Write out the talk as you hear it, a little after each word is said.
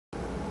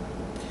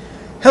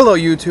Hello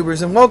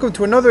YouTubers, and welcome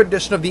to another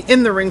edition of the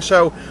In the Ring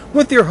Show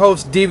with your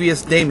host,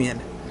 Devious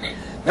Damien.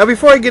 Now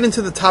before I get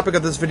into the topic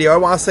of this video, I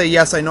want to say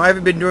yes, I know I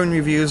haven't been doing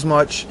reviews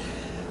much.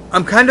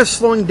 I'm kind of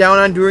slowing down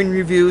on doing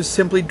reviews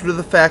simply due to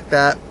the fact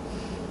that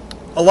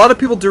a lot of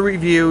people do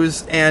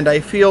reviews, and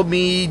I feel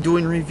me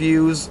doing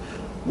reviews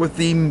with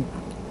the,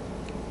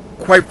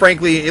 quite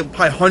frankly,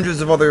 probably hundreds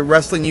of other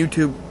wrestling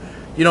YouTube,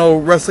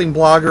 wrestling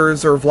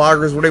bloggers or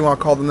vloggers, whatever you want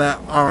to call them, that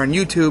are on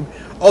YouTube,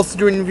 also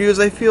doing reviews.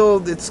 I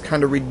feel it's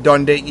kind of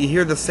redundant. You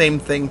hear the same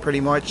thing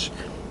pretty much.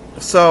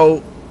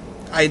 So,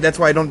 that's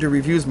why I don't do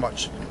reviews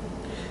much.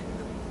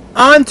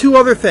 On to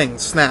other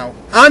things now.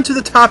 On to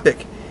the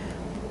topic.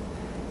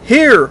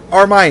 Here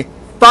are my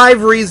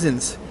 5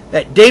 reasons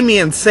that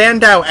Damien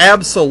Sandow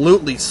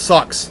absolutely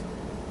sucks.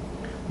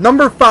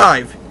 Number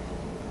 5,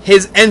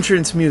 his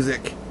entrance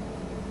music.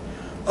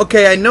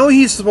 Okay, I know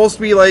he's supposed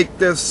to be like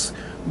this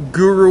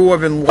guru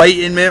of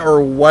enlightenment or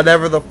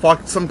whatever the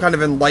fuck, some kind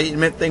of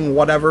enlightenment thing,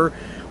 whatever.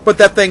 But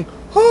that thing,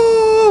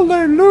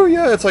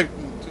 hallelujah, it's like,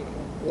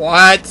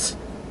 what?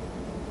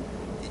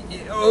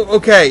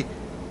 Okay.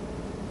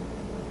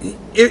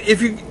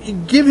 If you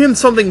give him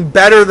something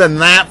better than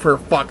that, for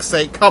fuck's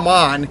sake, come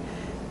on.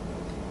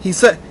 He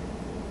said,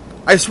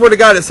 I swear to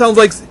God, it sounds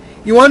like,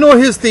 you want to know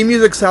what his theme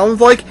music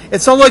sounds like? It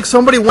sounds like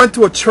somebody went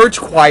to a church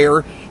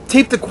choir,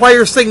 taped the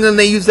choir singing, and then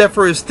they used that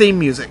for his theme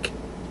music.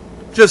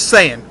 Just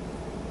saying.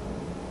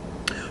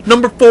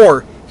 Number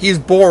 4, he's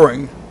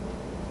boring.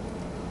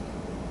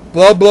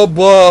 Blah, blah,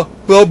 blah,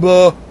 blah,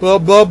 blah, blah,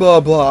 blah, blah,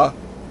 blah.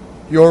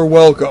 You're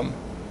welcome.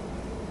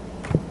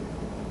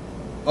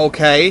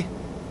 Okay.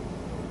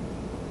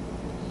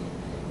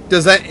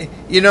 Does that,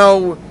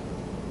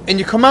 and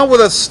you come out with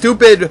a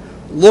stupid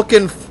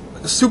looking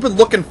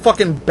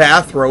fucking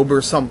bathrobe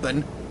or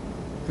something.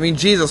 I mean,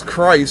 Jesus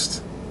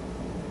Christ.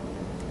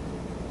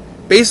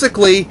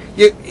 Basically,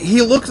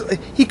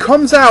 he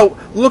comes out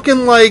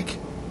looking like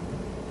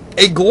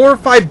a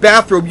glorified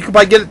bathrobe you could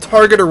buy get at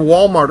Target or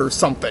Walmart or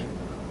something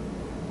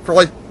for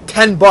like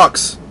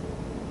 $10.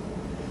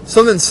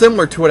 Something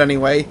similar to it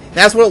anyway. And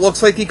that's what it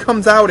looks like he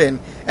comes out in.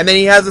 And then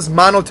he has this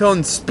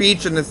monotone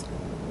speech and this,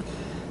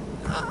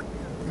 I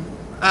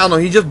don't know,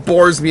 he just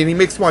bores me and he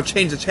makes me want to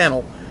change the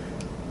channel.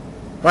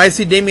 When I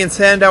see Damien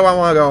Sandow, I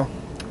want to go,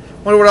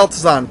 wonder what else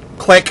is on.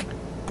 Click.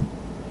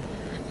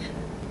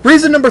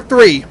 Reason number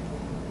 3.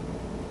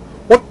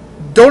 What?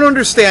 Don't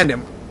understand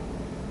him.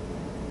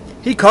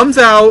 He comes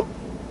out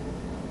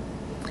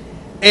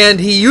and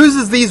he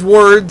uses these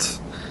words,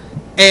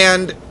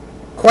 and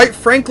quite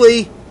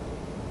frankly,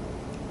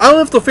 I don't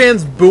know if the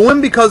fans boo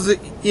him because,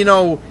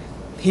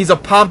 he's a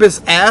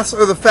pompous ass,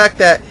 or the fact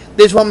that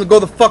they just want him to go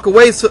the fuck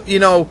away, so,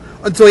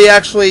 until he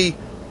actually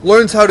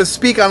learns how to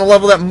speak on a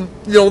level that,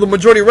 the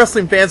majority of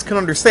wrestling fans can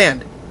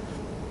understand.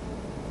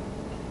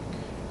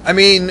 I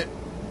mean,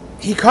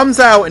 he comes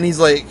out and he's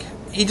like,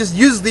 he just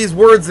uses these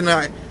words, and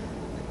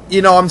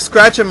I'm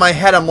scratching my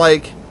head. I'm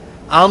like,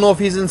 I don't know if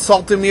he's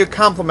insulting me or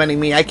complimenting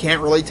me. I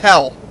can't really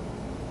tell.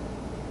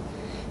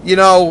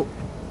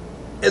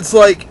 It's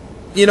like,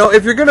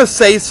 if you're going to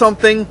say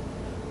something,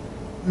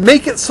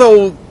 make it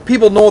so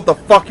people know what the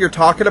fuck you're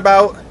talking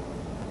about.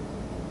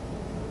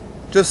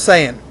 Just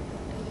saying.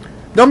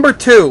 Number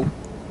 2,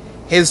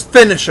 his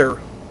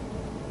finisher.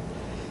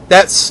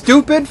 That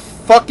stupid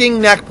fucking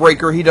neck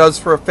breaker he does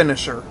for a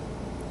finisher.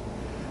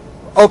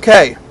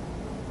 Okay.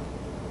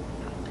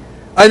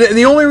 And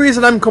the only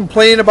reason I'm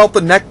complaining about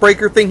the neck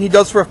breaker thing he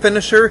does for a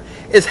finisher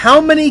is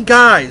how many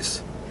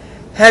guys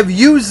have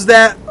used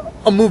that,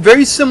 a move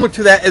very similar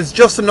to that, as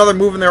just another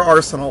move in their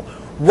arsenal.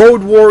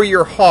 Road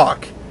Warrior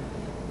Hawk.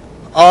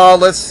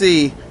 Let's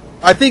see.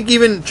 I think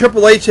even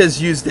Triple H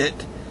has used it.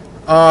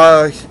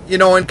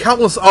 And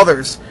countless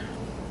others.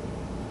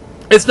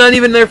 It's not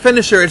even their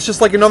finisher. It's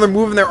just like another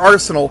move in their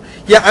arsenal.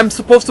 Yeah, I'm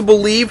supposed to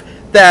believe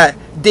that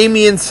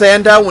Damien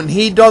Sandow, when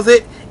he does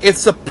it,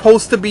 it's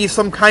supposed to be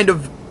some kind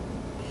of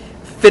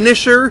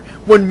finisher,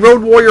 when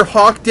Road Warrior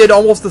Hawk did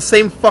almost the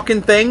same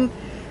fucking thing,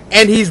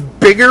 and he's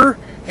bigger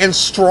and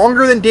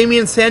stronger than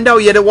Damien Sandow,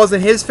 yet it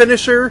wasn't his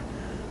finisher.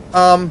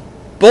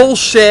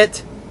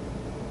 Bullshit.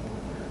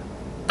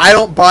 I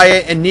don't buy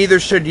it, and neither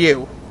should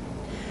you.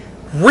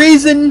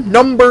 Reason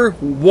number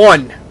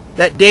 1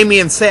 that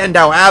Damien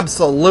Sandow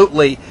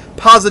absolutely,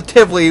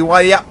 positively,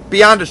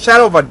 beyond a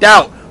shadow of a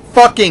doubt,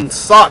 fucking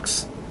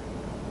sucks.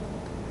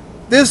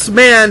 This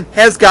man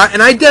has got an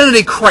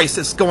identity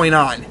crisis going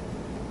on.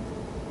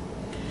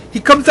 He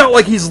comes out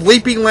like he's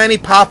Leaping Lanny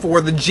Poffo, or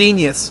the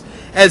Genius,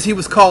 as he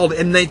was called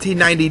in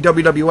 1990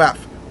 WWF.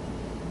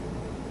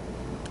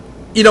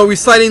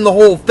 Reciting the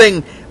whole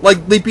thing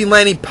like Leaping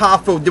Lanny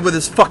Poffo did with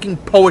his fucking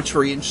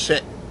poetry and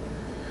shit.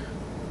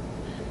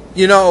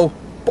 But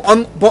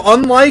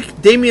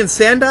unlike Damien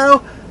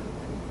Sandow,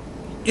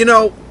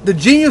 the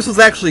Genius was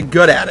actually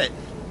good at it.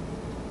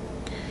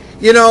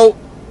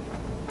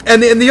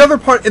 And the other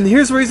part, and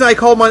here's the reason I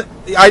call him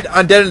the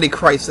identity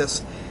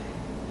crisis.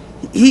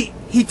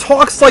 He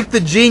talks like the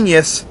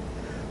Genius,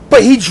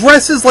 but he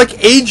dresses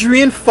like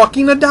Adrian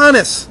fucking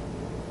Adonis.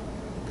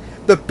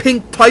 The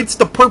pink tights,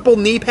 the purple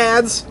knee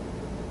pads.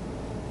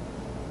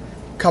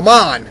 Come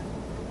on.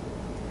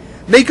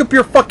 Make up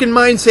your fucking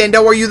mind,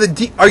 Sandow. Are you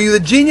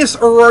the genius,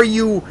 or are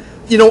you,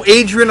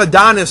 Adrian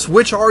Adonis?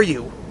 Which are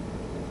you?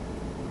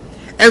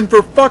 And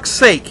for fuck's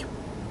sake,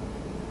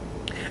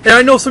 and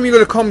I know some of you are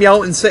going to call me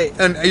out and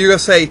you're going to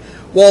say,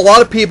 well, a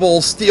lot of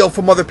people steal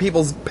from other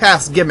people's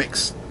past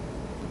gimmicks.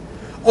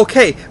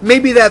 Okay,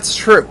 maybe that's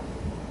true.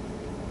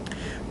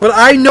 But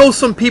I know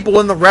some people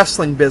in the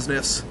wrestling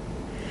business,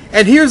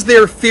 and here's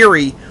their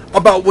theory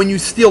about when you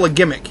steal a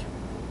gimmick.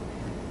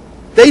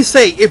 They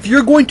say, if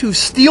you're going to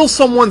steal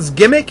someone's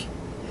gimmick,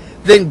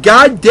 then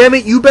god damn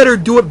it, you better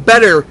do it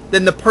better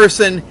than the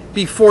person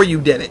before you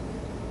did it.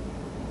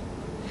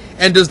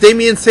 And does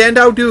Damien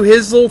Sandow do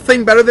his little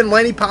thing better than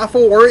Lanny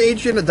Poffo or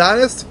Adrian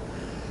Adonis?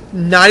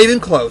 Not even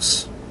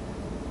close.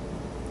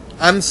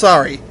 I'm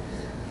sorry.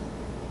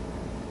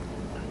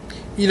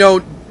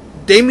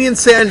 Damien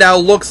Sandow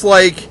looks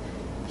like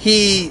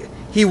he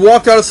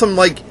walked out of some,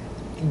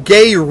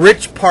 gay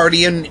rich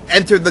party and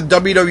entered the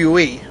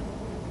WWE.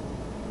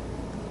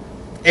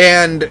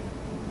 And,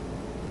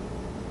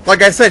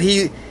 like I said,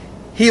 he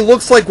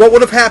looks like what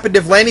would have happened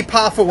if Lanny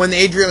Poffo and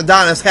Adrian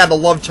Adonis had a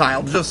love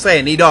child. Just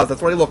saying, he does.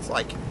 That's what he looks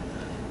like.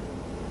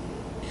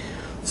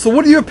 So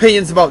what are your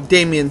opinions about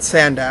Damien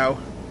Sandow?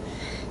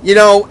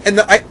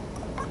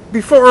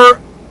 Before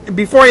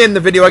I end the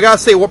video, I gotta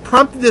say, what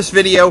prompted this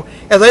video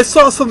is I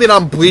saw something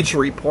on Bleacher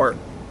Report.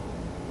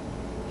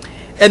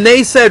 And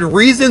they said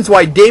reasons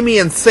why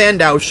Damien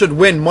Sandow should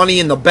win Money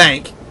in the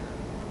Bank.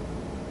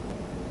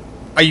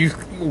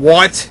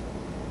 What?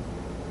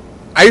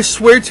 I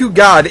swear to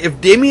God, if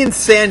Damien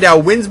Sandow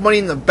wins Money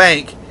in the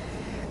Bank,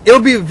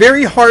 it'll be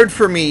very hard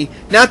for me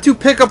not to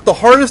pick up the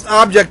hardest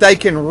object I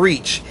can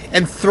reach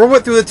and throw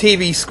it through the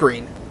TV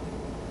screen.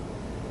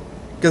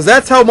 Because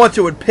that's how much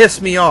it would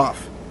piss me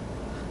off.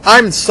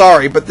 I'm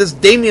sorry, but this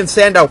Damien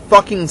Sandow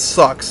fucking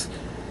sucks.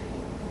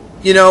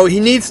 He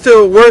needs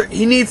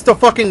to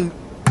fucking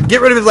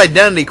get rid of his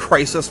identity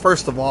crisis,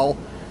 first of all.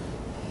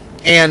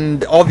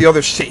 And all the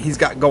other shit he's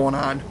got going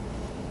on.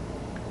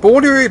 But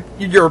what are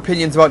your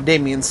opinions about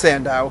Damien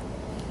Sandow?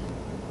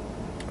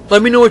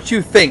 Let me know what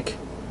you think.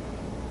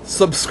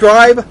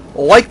 Subscribe,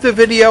 like the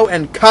video,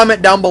 and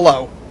comment down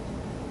below.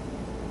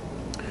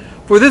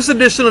 For this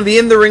edition of the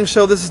In the Ring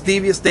Show, this is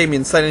Devious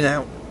Damien signing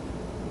out.